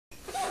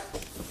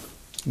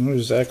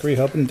There's Zachary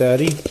helping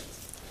Daddy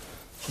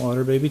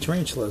water baby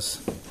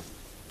tarantulas.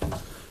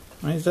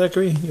 Right,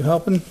 Zachary? You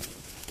helping?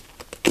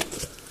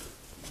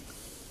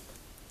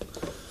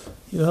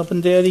 You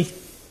helping Daddy?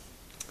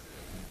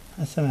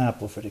 That's an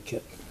apple for the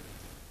kid.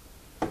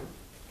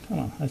 Come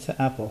on, that's an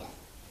apple.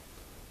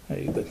 There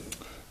you go.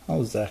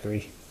 Oh,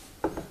 Zachary.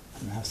 I'm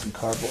gonna have some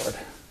cardboard.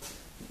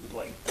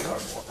 Blank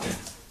cardboard.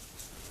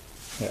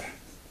 There.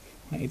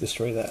 Why don't you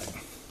destroy that?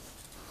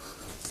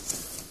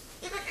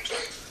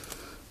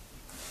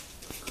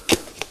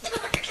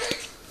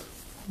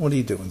 What are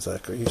you doing,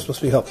 Zachary? You're supposed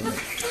to be helping me.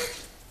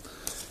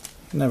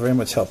 You're not very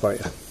much help, are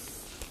you?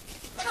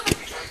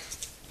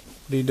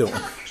 What are you doing?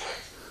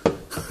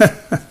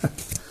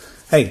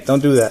 Hey,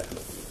 don't do that.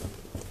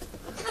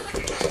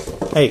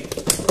 Hey,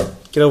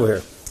 get over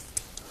here.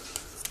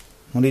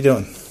 What are you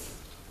doing?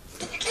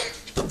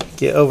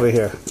 Get over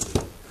here.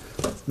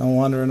 No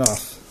wandering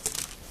off.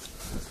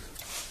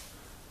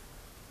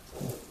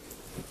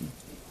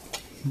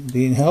 Do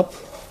you need help?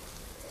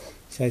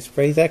 Should I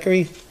spray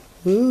Zachary?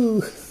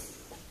 Woo!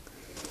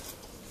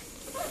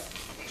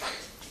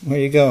 Where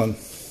are you going?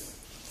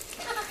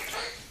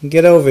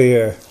 Get over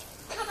here.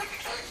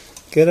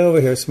 Get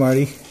over here,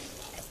 Smarty.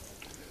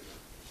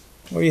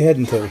 Where are you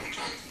heading to?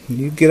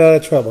 You get out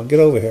of trouble. Get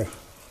over here.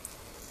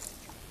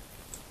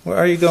 Where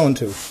are you going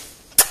to?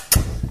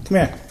 Come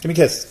here. Give me a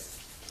kiss.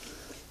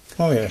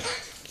 Come over here.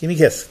 Give me a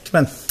kiss.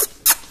 Come on.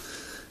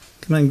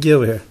 Come on, get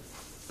over here.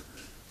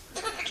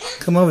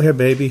 Come over here,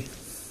 baby.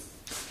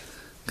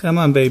 Come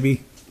on,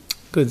 baby.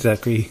 Good,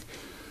 Zachary.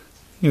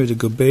 You're a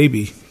good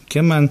baby.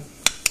 Come on.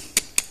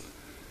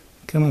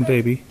 Come on,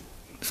 baby.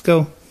 Let's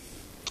go.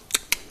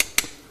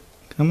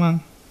 Come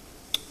on.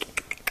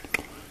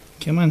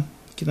 Come on.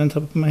 Get on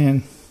top of my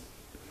hand.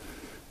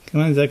 Come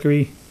on,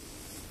 Zachary.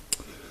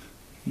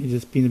 You're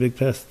just being a big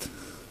pest.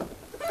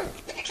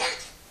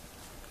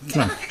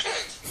 Come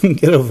on.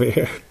 Get over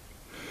here.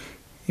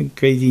 You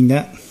crazy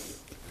nut.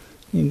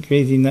 You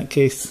crazy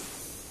nutcase.